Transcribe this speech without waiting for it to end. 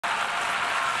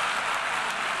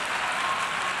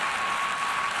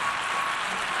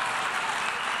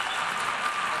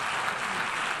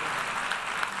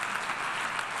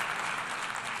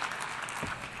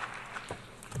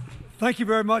Thank you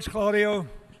very much, Claudio.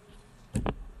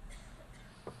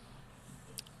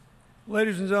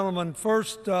 Ladies and gentlemen,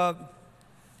 first,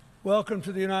 welcome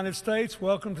to the United States.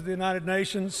 Welcome to the United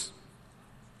Nations.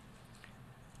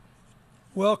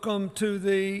 Welcome to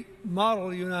the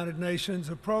Model United Nations,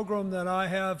 a program that I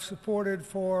have supported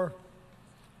for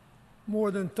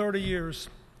more than 30 years,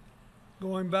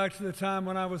 going back to the time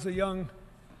when I was a young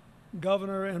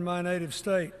governor in my native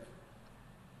state.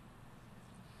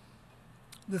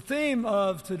 The theme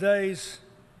of today's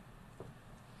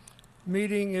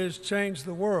meeting is Change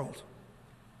the World.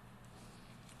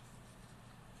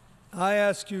 I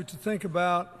ask you to think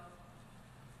about,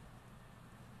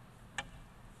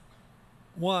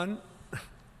 one,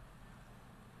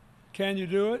 can you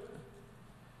do it?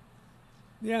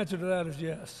 The answer to that is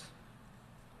yes.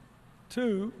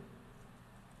 Two,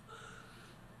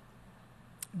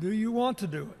 do you want to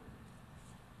do it?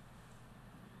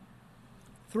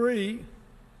 Three,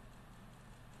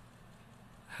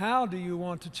 how do you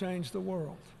want to change the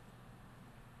world?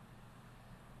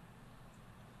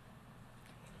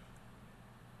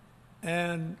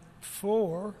 And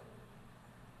four,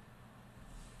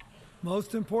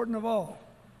 most important of all,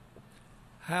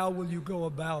 how will you go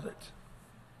about it?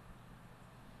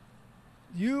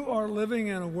 You are living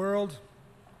in a world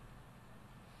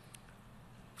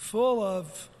full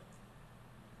of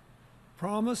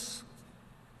promise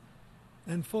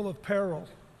and full of peril.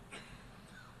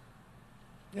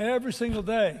 Every single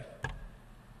day,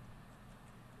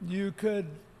 you could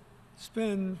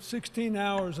spend 16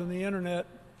 hours on the internet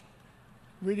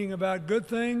reading about good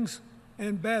things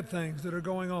and bad things that are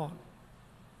going on.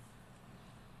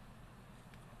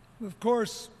 Of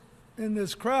course, in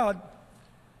this crowd,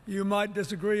 you might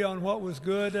disagree on what was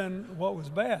good and what was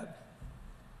bad.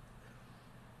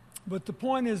 But the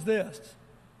point is this: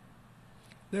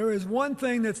 there is one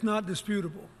thing that's not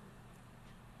disputable.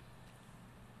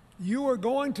 You are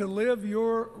going to live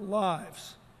your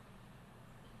lives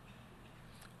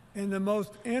in the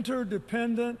most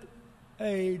interdependent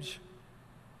age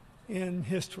in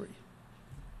history.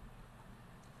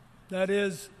 That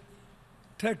is,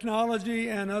 technology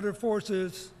and other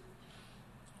forces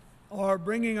are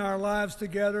bringing our lives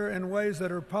together in ways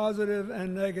that are positive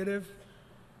and negative.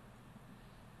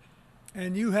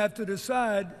 And you have to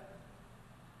decide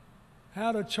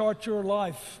how to chart your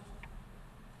life.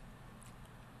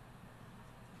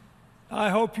 I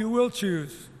hope you will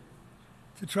choose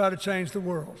to try to change the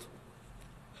world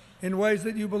in ways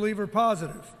that you believe are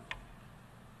positive.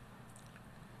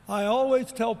 I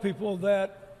always tell people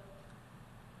that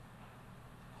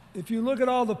if you look at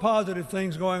all the positive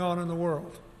things going on in the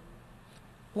world,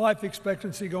 life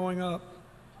expectancy going up,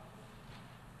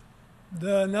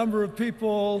 the number of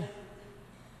people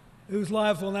whose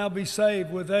lives will now be saved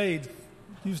with AIDS,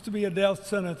 used to be a death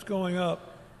sentence, going up,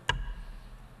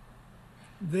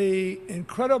 the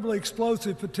incredibly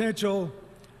explosive potential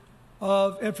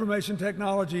of information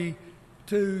technology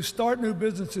to start new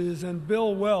businesses and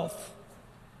build wealth,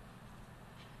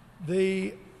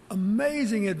 the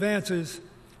amazing advances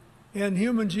in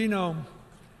human genome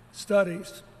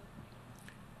studies,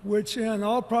 which in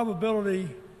all probability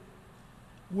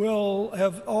will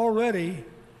have already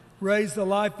raised the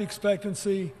life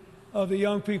expectancy of the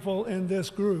young people in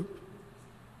this group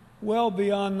well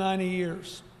beyond 90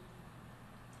 years.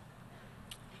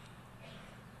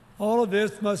 All of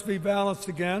this must be balanced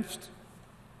against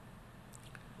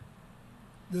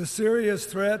the serious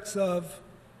threats of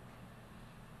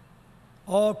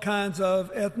all kinds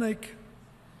of ethnic,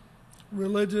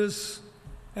 religious,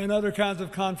 and other kinds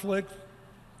of conflict,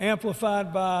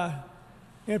 amplified by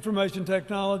information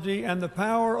technology and the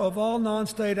power of all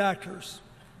non-state actors,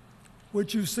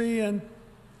 which you see in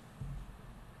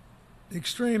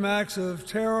extreme acts of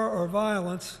terror or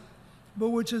violence, but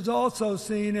which is also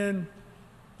seen in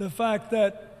the fact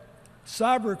that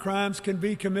cyber crimes can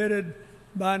be committed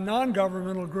by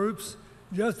non-governmental groups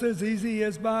just as easy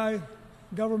as by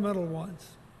governmental ones.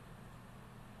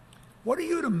 What are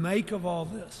you to make of all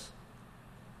this?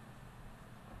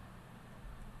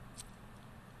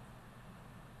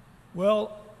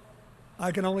 Well,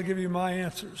 I can only give you my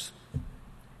answers.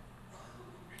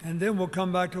 And then we'll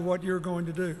come back to what you're going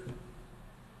to do.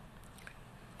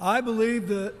 I believe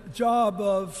the job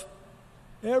of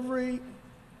every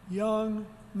young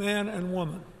man and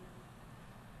woman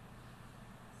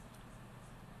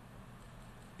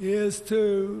is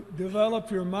to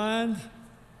develop your mind,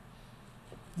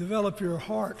 develop your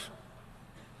heart,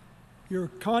 your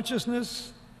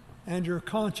consciousness, and your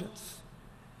conscience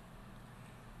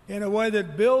in a way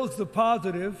that builds the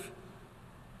positive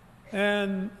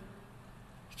and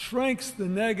shrinks the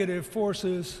negative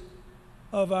forces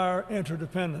of our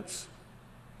interdependence.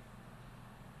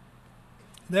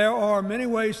 There are many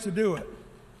ways to do it.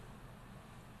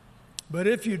 But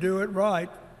if you do it right,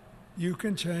 you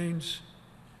can change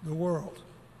the world.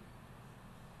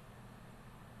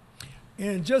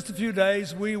 In just a few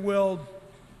days, we will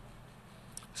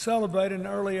celebrate in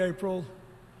early April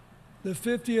the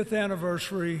 50th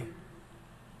anniversary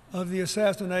of the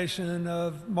assassination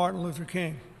of Martin Luther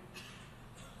King.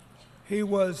 He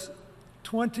was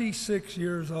 26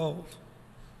 years old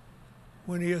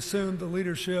when he assumed the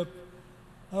leadership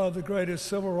of the greatest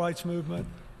civil rights movement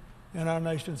in our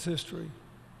nation's history.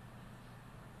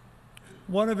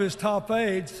 One of his top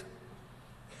aides,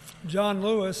 John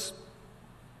Lewis,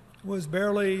 was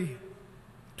barely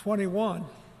 21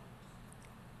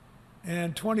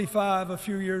 and 25 a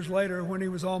few years later when he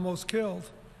was almost killed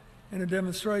in a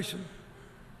demonstration.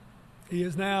 He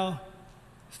is now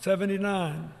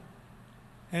 79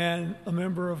 and a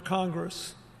member of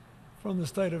Congress from the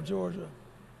state of Georgia.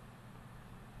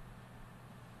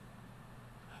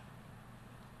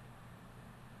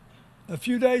 A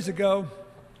few days ago,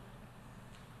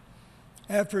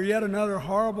 after yet another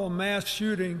horrible mass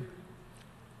shooting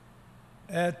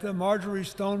at the Marjory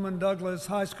Stoneman Douglas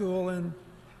High School in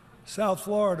South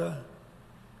Florida,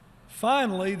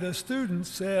 finally the students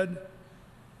said,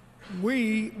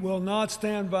 "We will not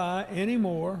stand by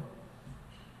anymore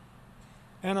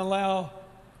and allow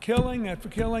killing after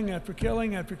killing after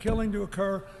killing after killing to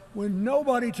occur when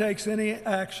nobody takes any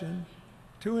action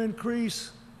to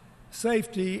increase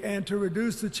safety and to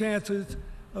reduce the chances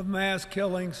of mass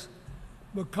killings,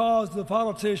 because the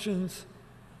politicians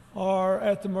are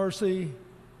at the mercy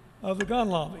of the gun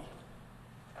lobby."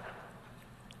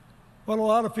 Well, a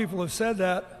lot of people have said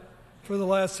that for the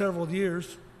last several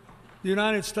years. The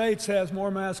United States has more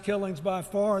mass killings by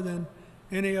far than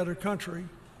any other country,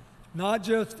 not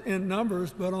just in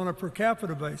numbers, but on a per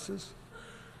capita basis.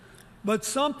 But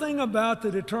something about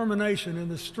the determination and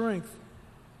the strength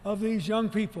of these young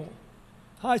people,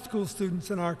 high school students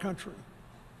in our country,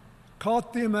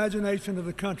 caught the imagination of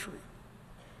the country.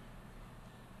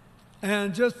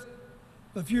 And just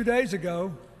a few days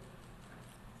ago,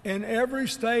 in every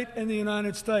state in the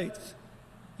United States,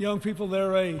 young people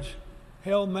their age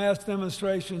held mass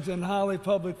demonstrations in highly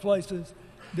public places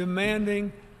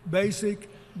demanding basic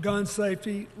gun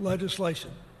safety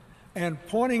legislation and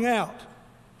pointing out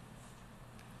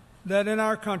that in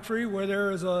our country, where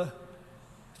there is a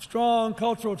strong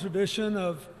cultural tradition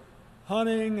of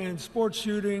hunting and sports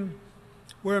shooting,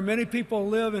 where many people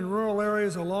live in rural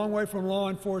areas a long way from law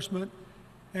enforcement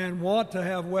and want to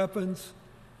have weapons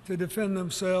to defend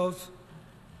themselves,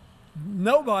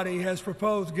 nobody has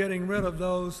proposed getting rid of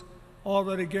those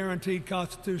already guaranteed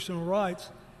constitutional rights.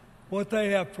 What they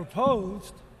have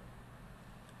proposed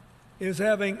is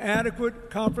having adequate,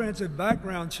 comprehensive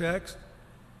background checks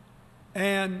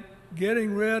and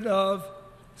getting rid of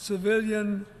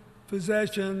civilian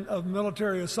possession of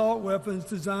military assault weapons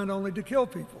designed only to kill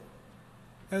people,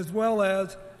 as well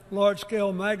as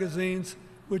large-scale magazines,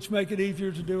 which make it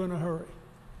easier to do in a hurry.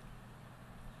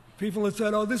 People have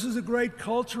said, "Oh, this is a great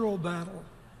cultural battle."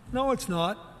 No, it's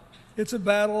not. It's a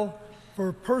battle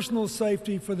for personal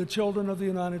safety for the children of the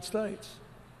United States.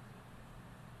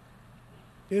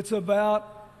 It's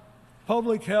about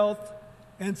public health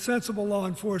and sensible law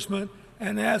enforcement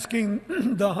and asking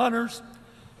the hunters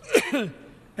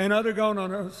and other gun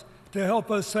owners to help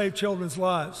us save children's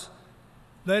lives.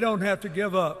 They don't have to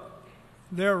give up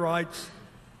their rights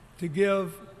to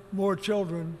give more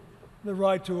children the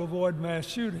right to avoid mass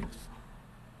shootings.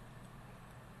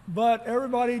 But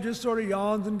everybody just sort of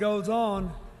yawns and goes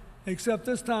on, except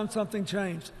this time something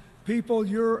changed. People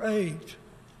your age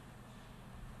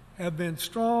have been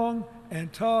strong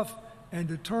and tough and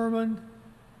determined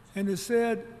and have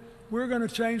said, "We're going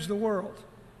to change the world."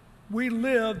 We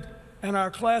lived and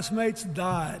our classmates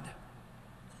died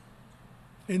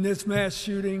in this mass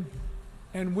shooting,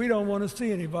 and we don't want to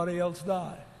see anybody else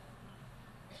die.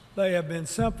 They have been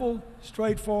simple,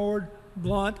 straightforward,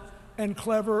 blunt, and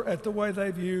clever at the way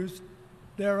they've used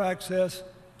their access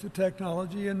to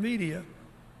technology and media.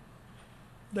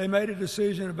 They made a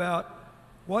decision about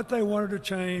what they wanted to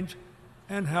change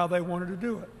and how they wanted to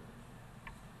do it.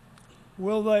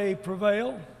 Will they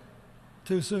prevail?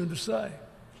 Too soon to say.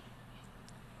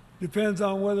 Depends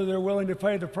on whether they're willing to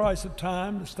pay the price of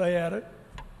time to stay at it.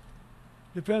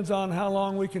 Depends on how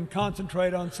long we can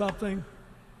concentrate on something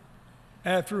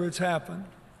after it's happened.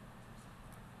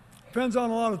 Depends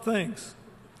on a lot of things.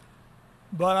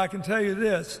 But I can tell you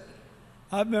this,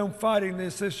 I've been fighting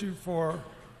this issue for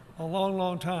a long,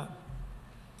 long time.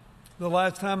 The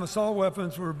last time assault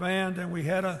weapons were banned and we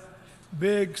had a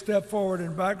big step forward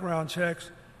in background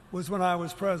checks was when I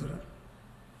was president.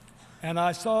 And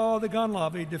I saw the gun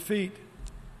lobby defeat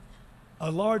a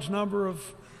large number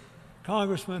of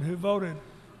congressmen who voted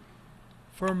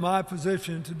for my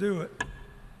position to do it.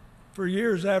 For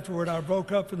years afterward, I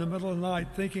woke up in the middle of the night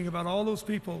thinking about all those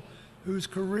people whose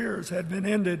careers had been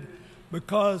ended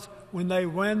because when they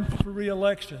ran for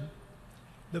re-election,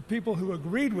 the people who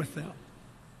agreed with them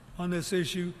on this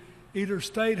issue either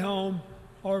stayed home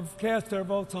or cast their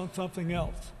votes on something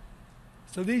else.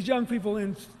 So these young people,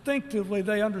 instinctively,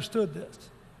 they understood this.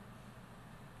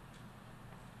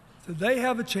 So they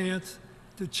have a chance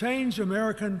to change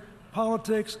American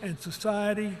politics and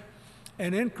society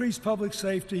and increase public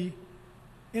safety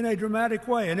in a dramatic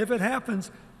way. And if it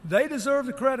happens, they deserve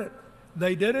the credit.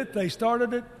 They did it, they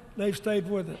started it, they've stayed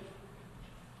with it.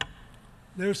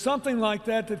 There's something like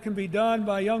that that can be done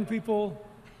by young people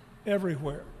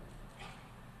everywhere.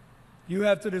 You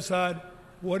have to decide,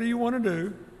 what do you want to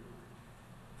do?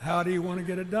 How do you want to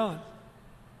get it done?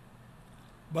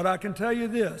 But I can tell you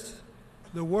this,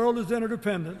 the world is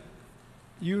interdependent.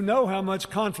 You know how much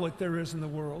conflict there is in the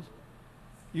world.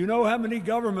 You know how many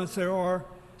governments there are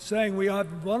saying we ought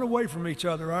to run away from each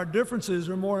other. Our differences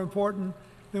are more important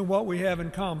than what we have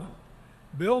in common.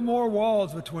 Build more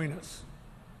walls between us.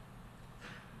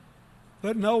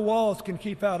 But no walls can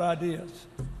keep out ideas.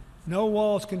 No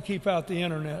walls can keep out the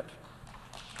internet.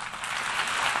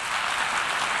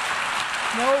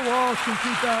 No walls can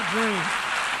keep out dreams.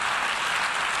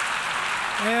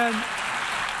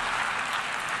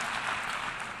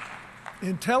 And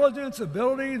intelligence,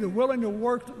 ability, the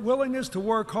willingness to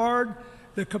work hard,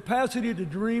 the capacity to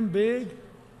dream big,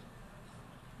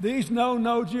 these know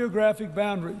no geographic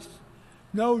boundaries,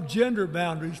 no gender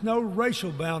boundaries, no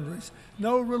racial boundaries,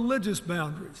 no religious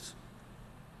boundaries.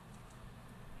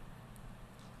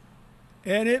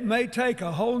 And it may take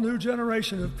a whole new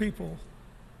generation of people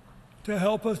to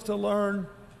help us to learn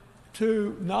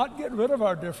to not get rid of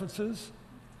our differences,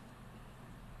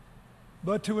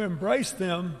 but to embrace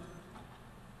them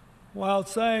while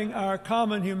saying our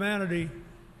common humanity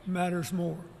matters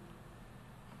more.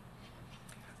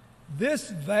 This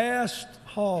vast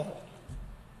hall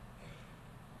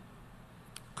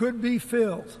could be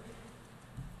filled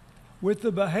with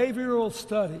the behavioral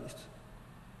studies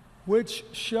which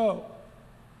show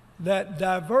that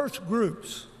diverse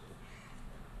groups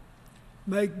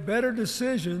make better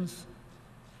decisions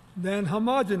than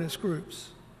homogeneous groups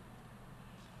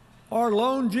or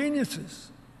lone geniuses.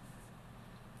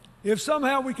 If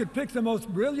somehow we could pick the most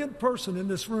brilliant person in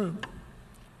this room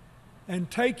and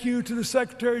take you to the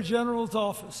Secretary General's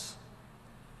office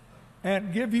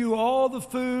and give you all the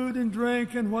food and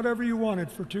drink and whatever you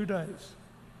wanted for 2 days,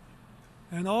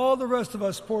 and all the rest of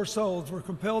us poor souls were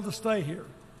compelled to stay here,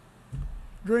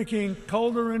 drinking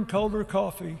colder and colder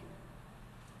coffee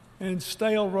and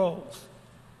stale rolls.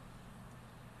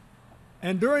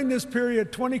 And during this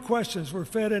period, 20 questions were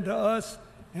fed into us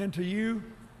and to you.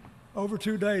 Over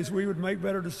 2 days, we would make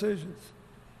better decisions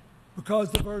because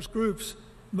diverse groups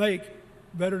make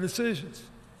better decisions.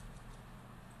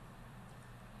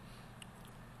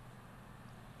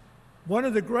 One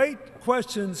of the great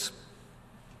questions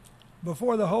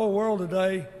before the whole world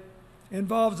today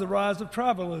involves the rise of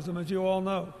tribalism, as you all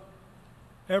know.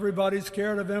 Everybody's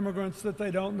scared of immigrants that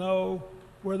they don't know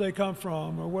where they come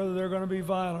from or whether they're going to be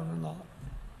violent or not.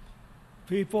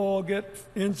 People get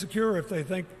insecure if they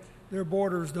think their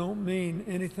borders don't mean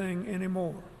anything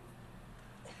anymore.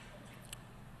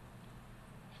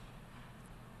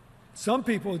 Some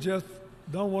people just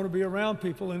don't want to be around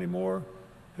people anymore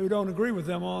who don't agree with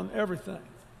them on everything.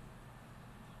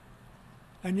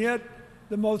 And yet,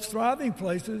 the most thriving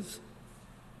places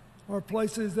are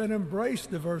places that embrace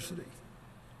diversity.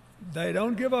 They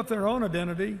don't give up their own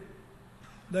identity.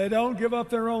 They don't give up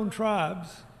their own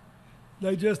tribes.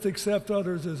 They just accept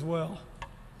others as well.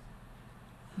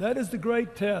 That is the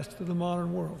great test of the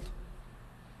modern world.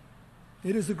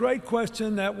 It is the great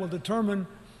question that will determine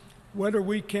whether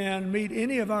we can meet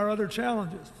any of our other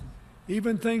challenges,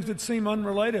 even things that seem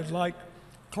unrelated, like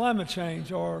climate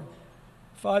change or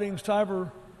fighting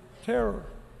cyber terror.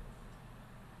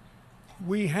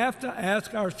 We have to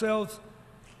ask ourselves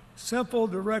simple,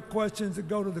 direct questions that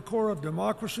go to the core of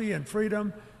democracy and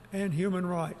freedom and human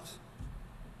rights.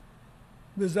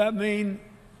 Does that mean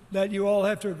that you all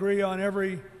have to agree on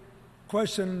every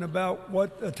question about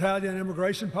what Italian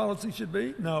immigration policy should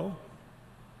be? No.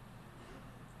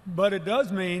 But it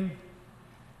does mean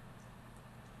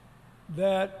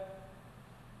that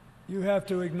you have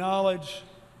to acknowledge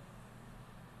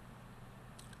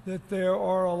that there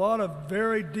are a lot of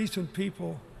very decent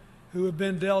people who have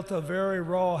been dealt a very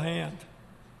raw hand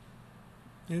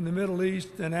in the Middle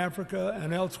East and Africa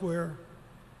and elsewhere.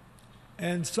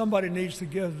 and somebody needs to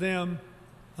give them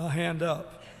a hand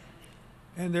up,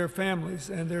 and their families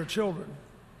and their children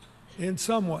in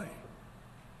some way.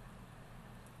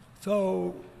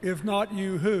 So, if not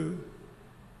you, who?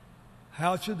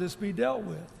 How should this be dealt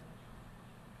with?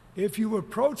 If you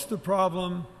approach the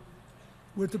problem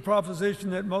with the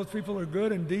proposition that most people are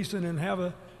good and decent and have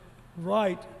a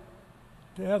right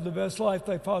to have the best life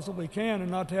they possibly can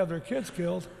and not to have their kids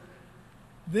killed,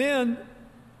 then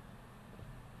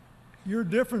your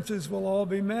differences will all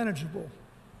be manageable.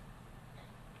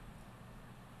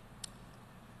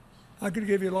 I could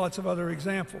give you lots of other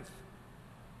examples.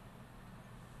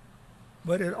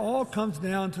 But it all comes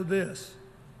down to this.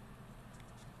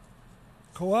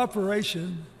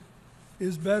 Cooperation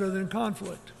is better than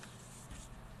conflict.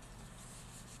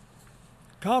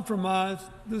 Compromise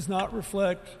does not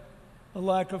reflect a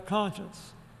lack of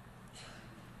conscience.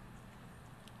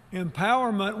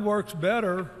 Empowerment works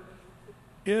better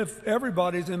if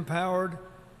everybody's empowered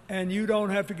and you don't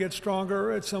have to get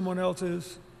stronger at someone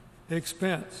else's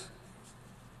expense.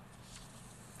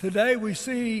 Today we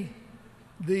see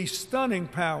the stunning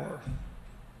power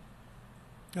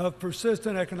of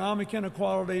persistent economic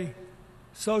inequality,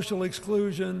 social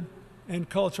exclusion, and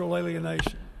cultural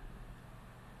alienation.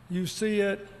 You see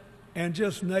it in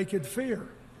just naked fear.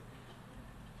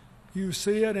 You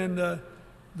see it in the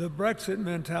Brexit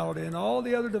mentality and all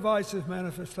the other divisive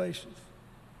manifestations.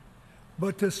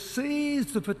 But to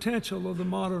seize the potential of the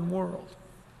modern world,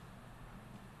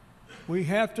 we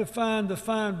have to find the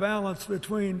fine balance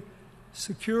between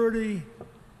security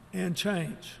and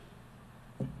change,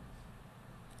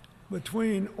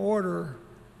 between order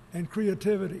and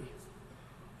creativity,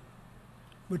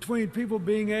 between people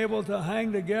being able to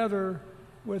hang together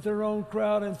with their own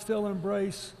crowd and still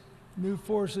embrace new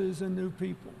forces and new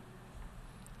people.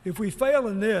 If we fail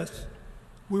in this,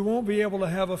 we won't be able to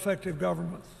have effective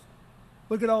governments.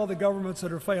 Look at all the governments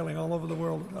that are failing all over the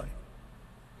world today.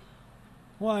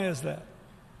 Why is that?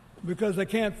 Because they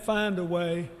can't find a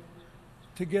way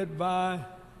to get by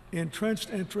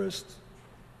entrenched interests,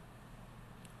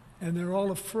 and they're all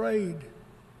afraid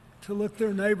to look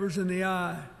their neighbors in the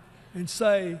eye and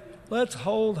say, let's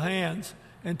hold hands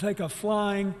and take a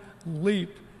flying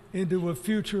leap into a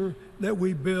future that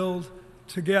we build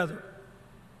together.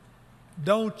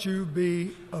 Don't you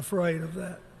be afraid of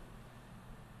that.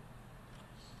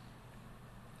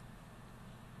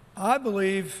 I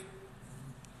believe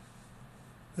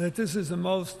that this is the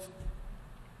most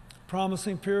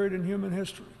promising period in human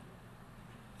history.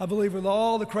 I believe with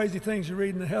all the crazy things you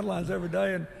read in the headlines every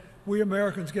day, and we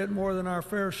Americans get more than our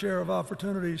fair share of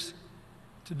opportunities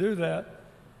to do that,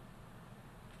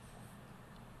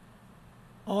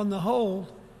 on the whole,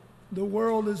 the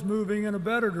world is moving in a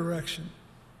better direction.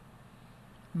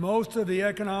 Most of the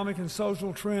economic and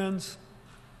social trends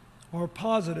are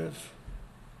positive.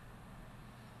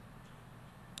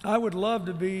 I would love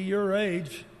to be your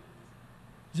age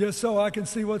just so I can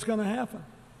see what's going to happen.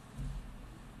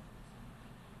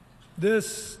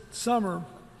 This summer,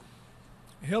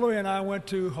 Hillary and I went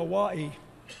to Hawaii,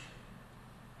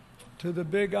 to the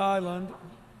Big Island,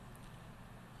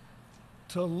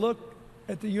 to look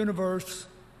at the universe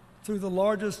through the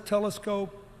largest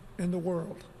telescope in the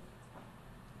world.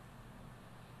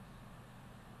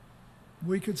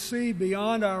 We could see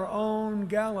beyond our own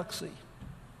galaxy.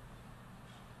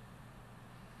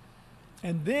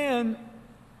 And then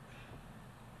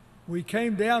we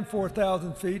came down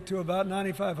 4,000 feet to about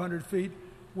 9,500 feet,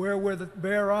 where with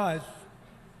bare eyes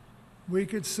we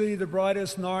could see the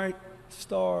brightest night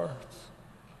stars,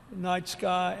 night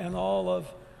sky, and all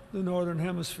of the northern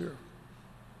hemisphere.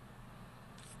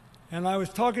 And I was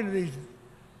talking to these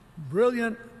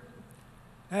brilliant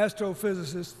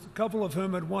astrophysicists, a couple of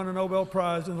whom had won a Nobel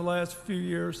Prize in the last few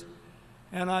years,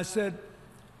 and I said,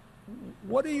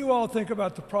 what do you all think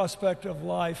about the prospect of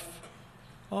life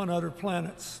on other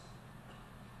planets?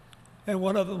 And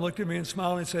one of them looked at me and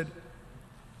smiled and said,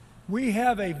 we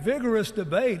have a vigorous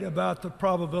debate about the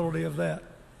probability of that.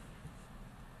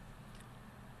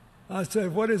 I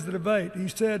said, what is the debate? He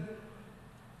said,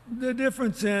 the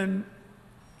difference in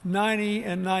 90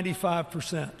 and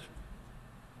 95%.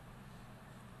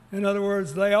 In other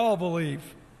words, they all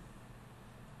believe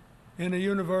in a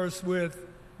universe with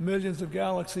millions of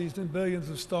galaxies and billions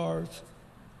of stars.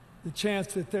 The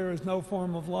chance that there is no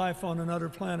form of life on another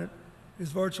planet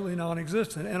is virtually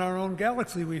non-existent. In our own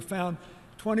galaxy, we found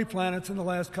 20 planets in the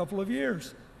last couple of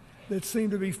years that seem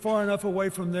to be far enough away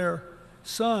from their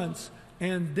suns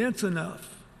and dense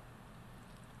enough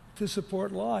to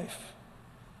support life.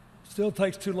 Still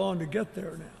takes too long to get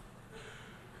there now.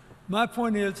 My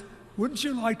point is, wouldn't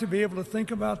you like to be able to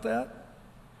think about that?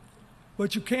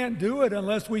 But you can't do it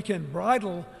unless we can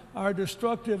bridle our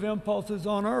destructive impulses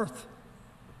on earth,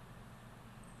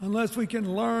 unless we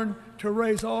can learn to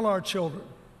raise all our children,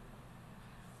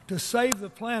 to save the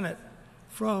planet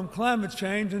from climate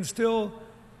change and still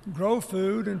grow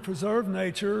food and preserve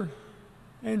nature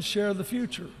and share the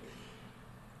future.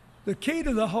 The key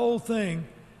to the whole thing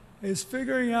is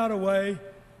figuring out a way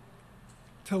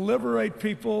to liberate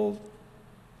people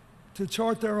to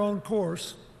chart their own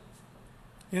course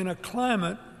in a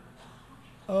climate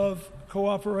of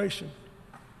cooperation.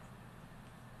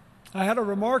 I had a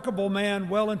remarkable man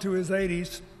well into his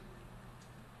 80s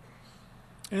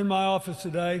in my office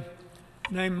today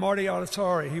named Martti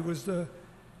Ahtisaari. He was the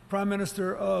Prime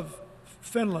Minister of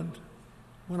Finland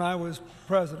when I was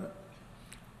president.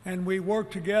 And we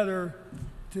worked together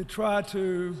to try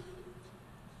to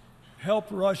help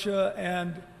Russia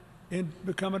and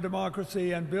become a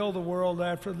democracy and build the world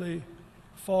after the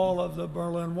fall of the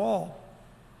Berlin Wall.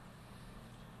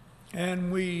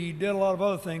 And we did a lot of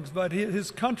other things, but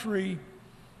his country,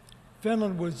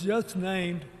 Finland, was just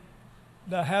named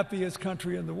the happiest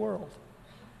country in the world.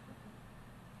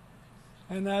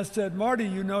 And I said, Marty,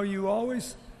 you know,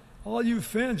 all you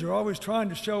Finns are always trying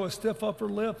to show a stiff upper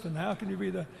lip, and how can you be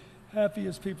the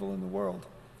happiest people in the world?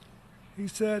 He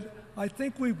said, I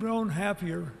think we've grown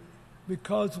happier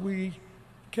because we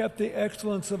kept the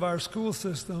excellence of our school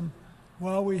system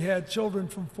while we had children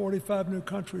from 45 new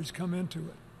countries come into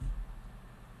it.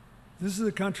 This is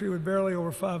a country with barely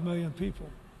over 5 million people.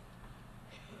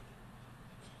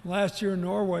 Last year,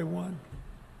 Norway won.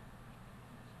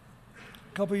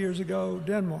 A couple years ago,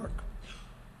 Denmark.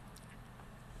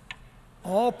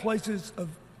 All places of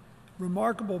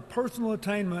remarkable personal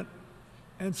attainment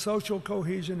and social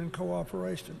cohesion and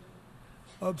cooperation,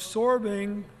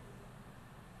 absorbing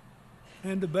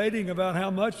and debating about how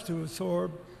much to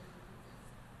absorb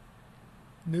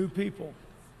new people.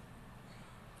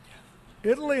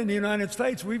 Italy and the United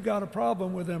States, we've got a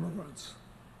problem with immigrants,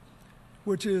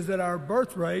 which is that our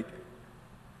birth rate,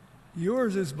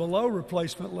 yours is below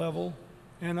replacement level,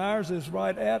 and ours is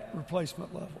right at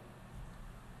replacement level.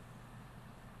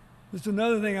 There's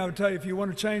another thing I would tell you. If you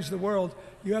want to change the world,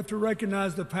 you have to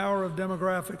recognize the power of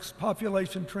demographics,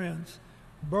 population trends,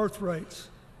 birth rates.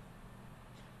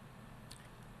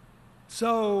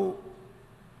 So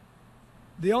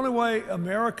the only way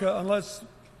America, unless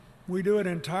we do it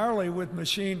entirely with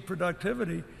machine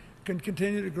productivity, can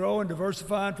continue to grow and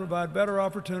diversify and provide better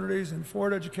opportunities and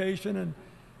forward education and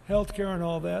health care and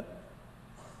all that,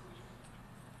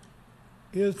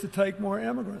 is to take more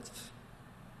immigrants.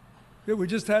 We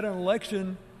just had an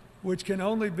election which can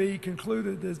only be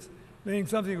concluded as being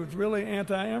something that's really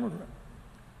anti-immigrant.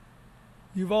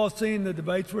 You've all seen the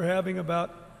debates we're having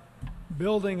about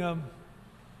building a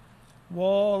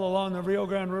wall along the Rio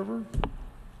Grande River.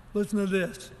 Listen to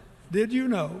this. Did you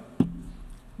know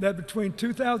that between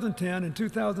 2010 and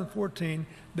 2014,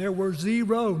 there were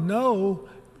no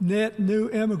net new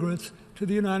immigrants to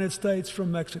the United States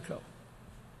from Mexico?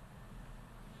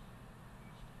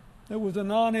 It was a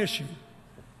non-issue.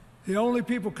 The only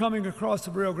people coming across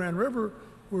the Rio Grande River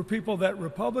were people that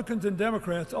Republicans and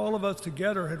Democrats, all of us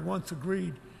together, had once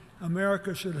agreed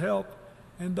America should help,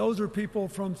 and those are people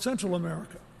from Central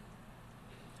America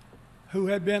who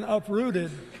had been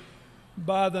uprooted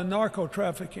by the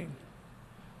narco-trafficking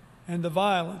and the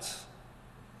violence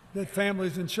that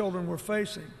families and children were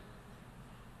facing.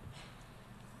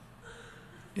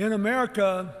 In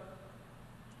America,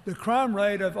 the crime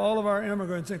rate of all of our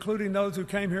immigrants, including those who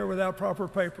came here without proper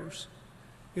papers,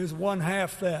 is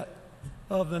 1/2 that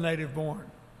of the native born.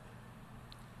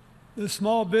 The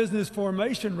small business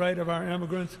formation rate of our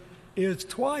immigrants is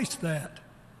twice that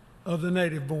of the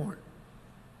native born.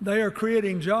 They are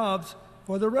creating jobs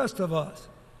for the rest of us.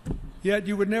 Yet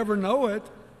you would never know it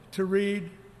to read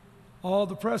all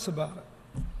the press about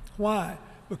it. Why?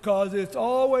 Because it's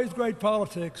always great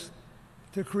politics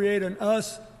to create an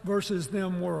us versus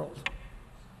them world.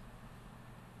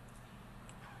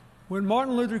 When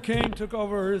Martin Luther King took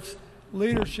over his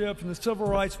leadership in the civil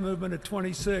rights movement at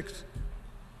 26,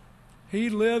 he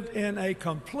lived in a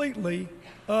completely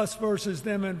us versus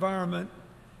them environment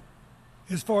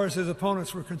as far as his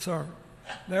opponents were concerned.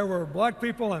 There were black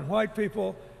people and white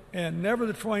people, and never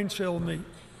the twain shall meet.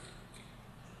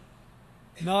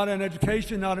 Not in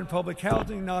education, not in public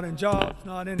housing, not in jobs,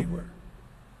 not anywhere.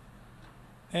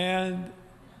 And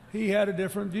he had a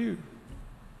different view.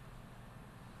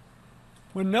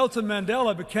 When Nelson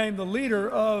Mandela became the leader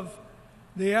of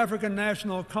the African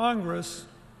National Congress,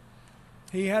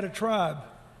 he had a tribe.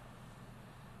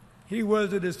 He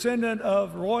was a descendant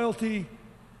of royalty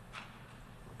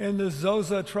in the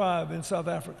Xhosa tribe in South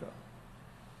Africa.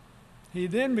 He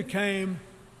then became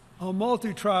a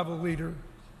multi-tribal leader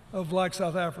of Black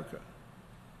South Africa.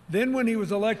 Then when he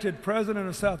was elected president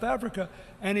of South Africa,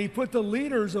 and he put the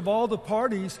leaders of all the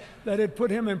parties that had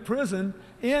put him in prison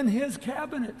in his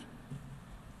cabinet.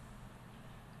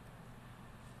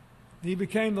 He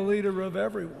became the leader of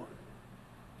everyone.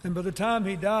 And by the time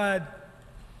he died,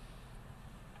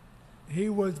 he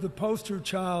was the poster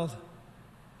child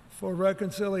for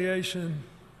reconciliation,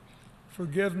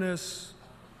 forgiveness,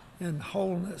 and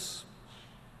wholeness.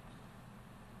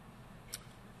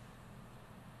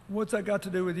 What's that got to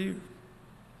do with you?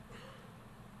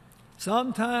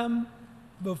 Sometime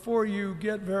before you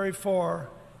get very far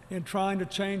in trying to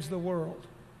change the world,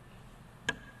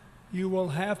 you will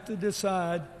have to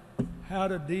decide how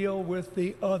to deal with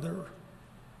the other.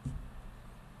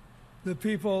 The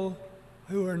people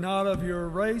who are not of your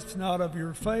race, not of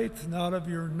your faith, not of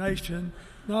your nation,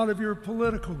 not of your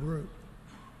political group,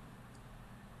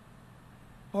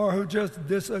 or who just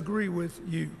disagree with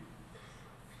you.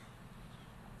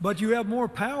 But you have more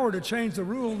power to change the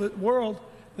world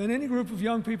than any group of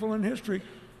young people in history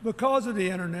because of the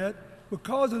internet,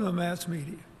 because of the mass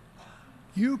media.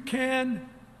 You can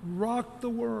rock the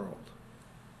world.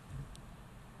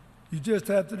 You just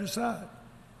have to decide,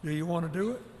 do you want to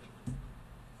do it?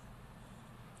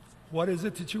 What is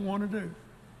it that you want to do?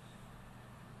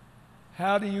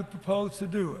 How do you propose to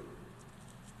do it?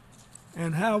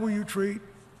 And how will you treat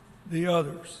the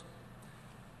others?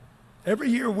 Every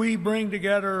year we bring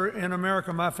together in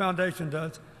America, my foundation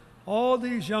does, all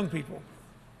these young people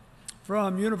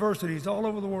from universities all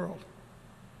over the world.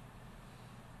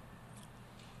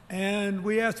 And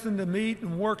we ask them to meet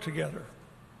and work together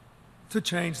to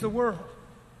change the world.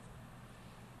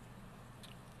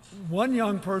 One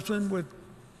young person with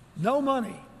no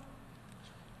money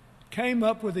came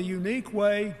up with a unique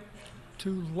way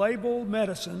to label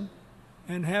medicine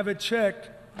and have it checked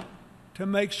to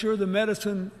make sure the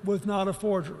medicine was not a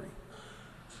forgery.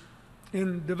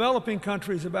 In developing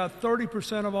countries, about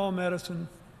 30% of all medicine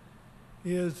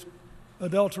is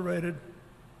adulterated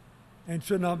and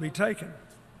should not be taken.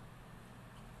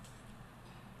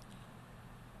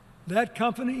 That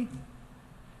company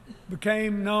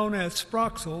became known as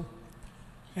Sproxel,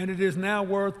 and it is now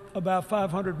worth about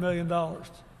 $500 million.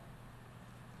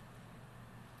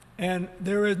 And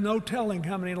there is no telling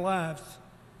how many lives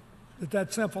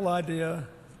that simple idea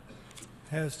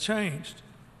has changed.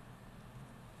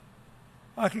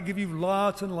 I could give you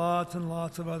lots and lots and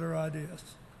lots of other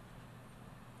ideas.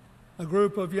 A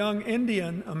group of young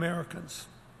Indian Americans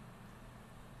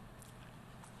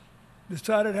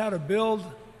decided how to build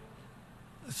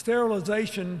a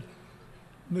sterilization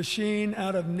machine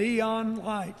out of neon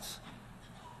lights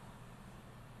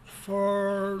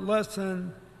for less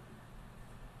than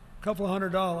a couple of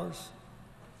 $100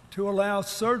 to allow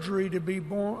surgery to be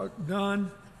done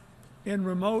in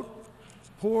remote,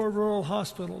 poor rural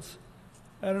hospitals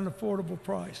at an affordable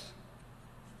price.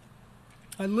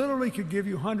 I literally could give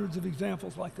you hundreds of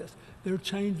examples like this. They're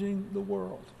changing the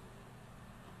world.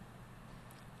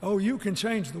 Oh, you can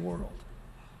change the world.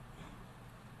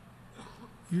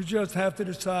 You just have to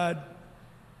decide,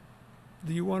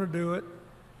 do you want to do it?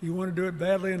 Do you want to do it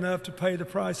badly enough to pay the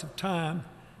price of time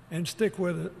and stick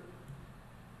with it?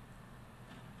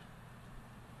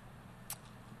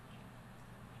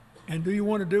 And do you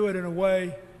want to do it in a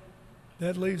way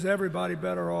that leaves everybody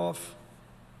better off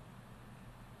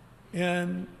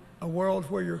in a world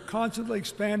where you're constantly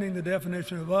expanding the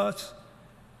definition of us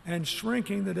and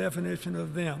shrinking the definition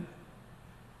of them?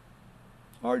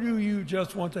 Or do you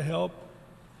just want to help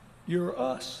your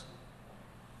us?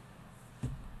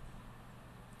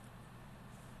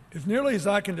 As nearly as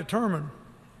I can determine,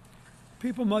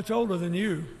 people much older than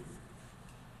you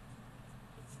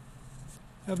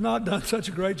have not done such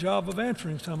a great job of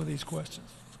answering some of these questions.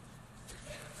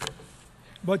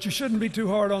 But you shouldn't be too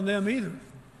hard on them either,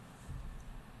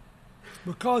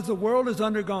 because the world has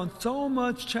undergone so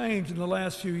much change in the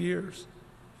last few years,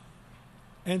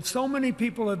 and so many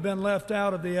people have been left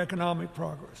out of the economic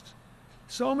progress.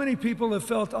 So many people have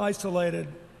felt isolated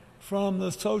from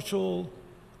the social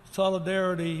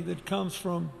solidarity that comes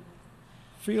from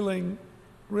feeling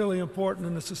really important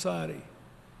in the society.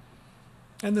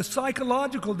 And the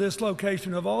psychological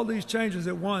dislocation of all these changes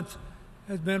at once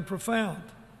has been profound.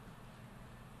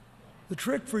 The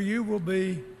trick for you will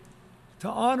be to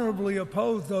honorably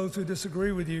oppose those who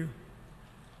disagree with you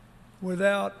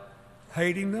without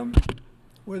hating them,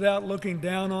 without looking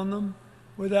down on them,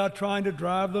 without trying to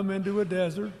drive them into a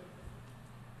desert,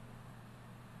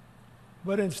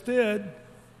 but instead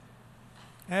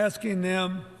asking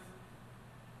them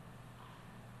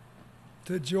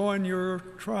to join your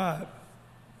tribe.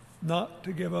 not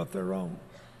to give up their own.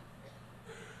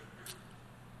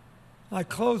 I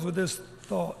close with this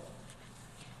thought.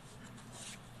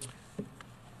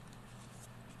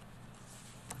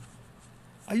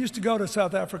 I used to go to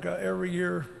South Africa every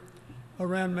year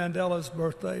around Mandela's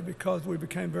birthday because we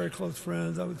became very close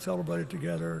friends. I would celebrate it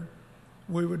together.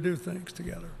 We would do things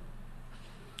together.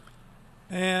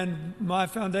 And my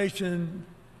foundation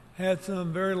had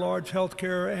some very large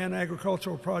healthcare and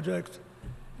agricultural projects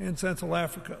in Central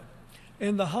Africa.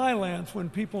 In the highlands, when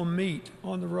people meet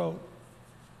on the road,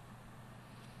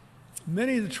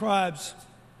 many of the tribes,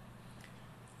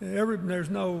 there's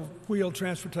no wheeled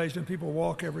transportation, people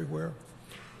walk everywhere.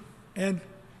 And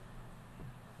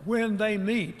when they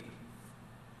meet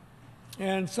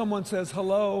and someone says,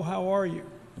 "Hello, how are you?"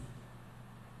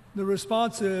 the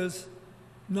response is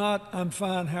not, "I'm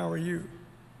fine, how are you?"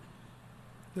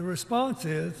 The response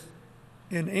is,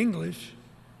 in English,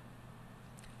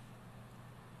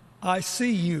 "I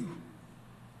see you."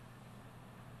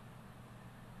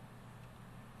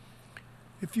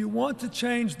 If you want to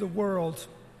change the world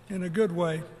in a good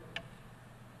way,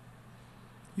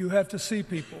 you have to see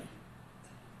people.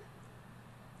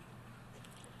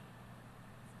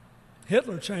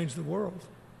 Hitler changed the world.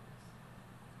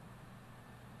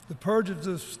 The purges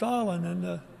of Stalin and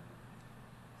the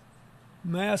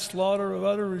mass slaughter of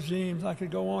other regimes, I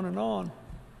could go on,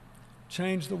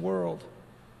 changed the world.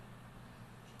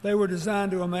 They were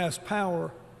designed to amass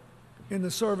power in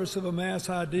the service of a mass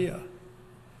idea.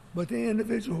 But the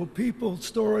individual people's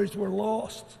stories were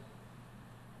lost.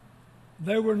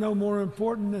 They were no more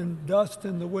important than dust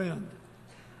in the wind.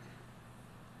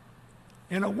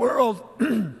 In a world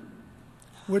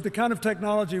with the kind of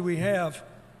technology we have,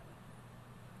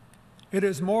 it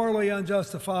is morally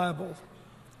unjustifiable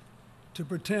to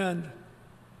pretend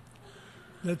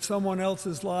that someone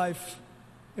else's life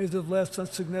is of less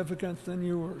significance than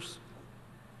yours.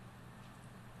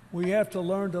 We have to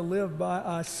learn to live by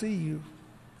 "I see you,"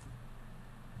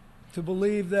 to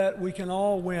believe that we can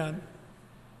all win,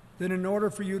 that in order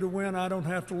for you to win, I don't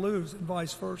have to lose, and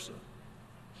vice versa.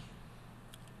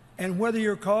 And whether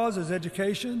your cause is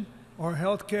education, or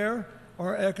health care,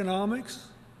 or economics,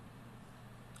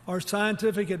 or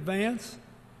scientific advance,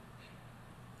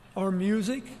 or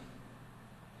music,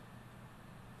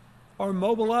 or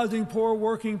mobilizing poor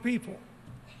working people,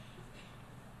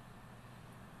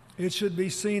 it should be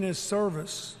seen as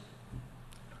service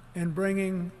in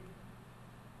bringing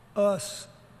us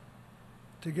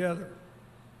together.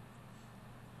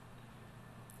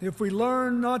 If we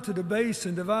learn not to debase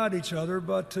and divide each other,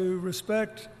 but to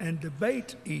respect and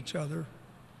debate each other,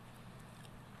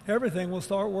 everything will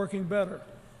start working better.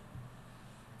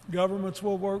 Governments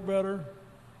will work better,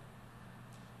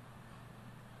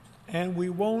 and we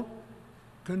won't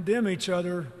condemn each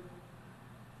other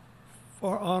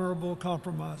for honorable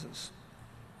compromises.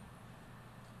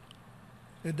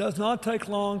 It does not take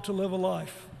long to live a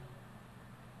life.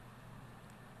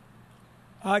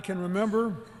 I can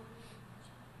remember,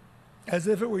 as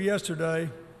if it were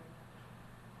yesterday,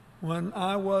 when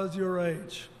I was your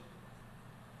age,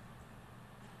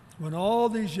 when all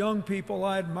these young people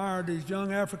I admired, these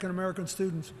young African-American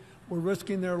students, were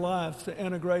risking their lives to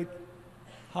integrate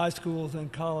high schools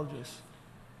and colleges.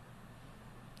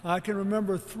 I can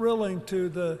remember thrilling to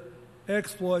the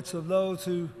exploits of those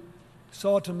who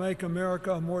sought to make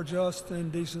America a more just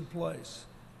and decent place.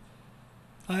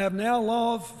 I have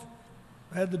now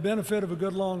had the benefit of a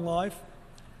good long life,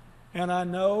 and I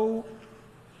know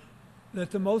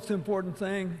that the most important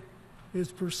thing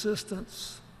is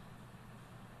persistence.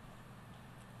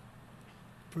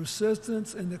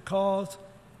 Persistence in the cause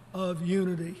of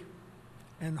unity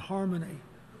and harmony.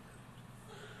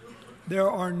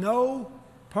 There are no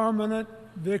permanent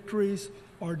victories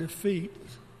or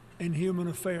defeats in human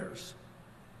affairs.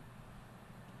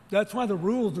 That's why the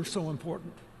rules are so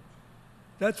important.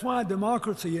 That's why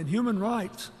democracy and human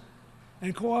rights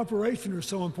and cooperation are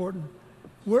so important.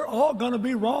 We're all going to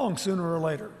be wrong sooner or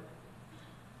later.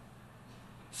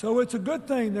 So it's a good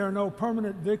thing there are no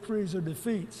permanent victories or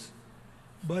defeats.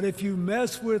 But if you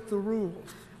mess with the rules,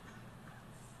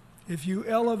 if you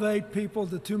elevate people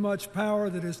to too much power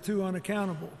that is too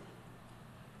unaccountable,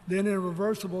 then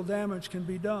irreversible damage can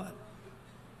be done.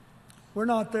 We're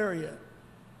not there yet.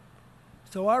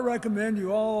 So I recommend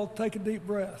you all take a deep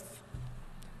breath.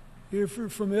 If you're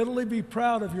from Italy, be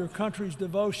proud of your country's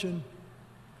devotion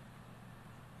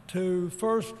to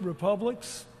first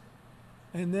republics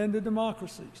and then to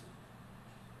democracies.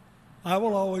 I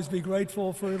will always be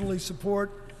grateful for Italy's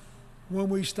support when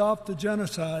we stopped the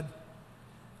genocide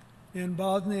in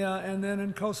Bosnia and then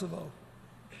in Kosovo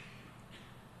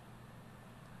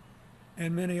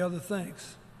and many other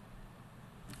things.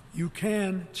 You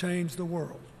can change the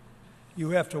world.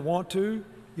 You have to want to.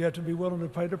 You have to be willing to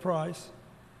pay the price.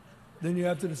 Then you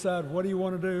have to decide what do you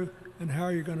want to do and how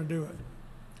are you going to do it.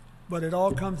 But it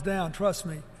all comes down, trust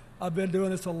me, I've been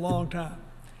doing this a long time.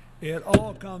 It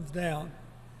all comes down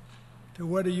to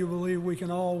whether you believe we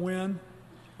can all win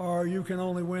or you can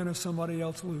only win if somebody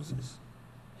else loses.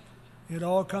 It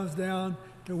all comes down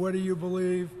to whether you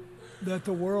believe that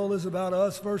the world is about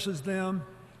us versus them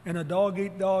in a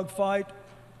dog-eat-dog fight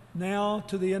now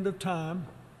to the end of time,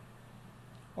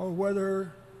 or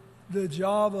whether the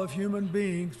job of human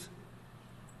beings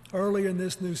early in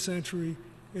this new century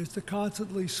is to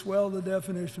constantly swell the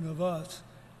definition of us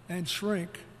and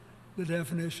shrink the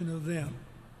definition of them.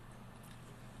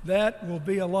 That will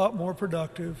be a lot more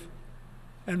productive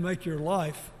and make your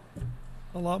life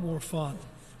a lot more fun.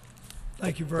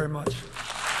 Thank you very much.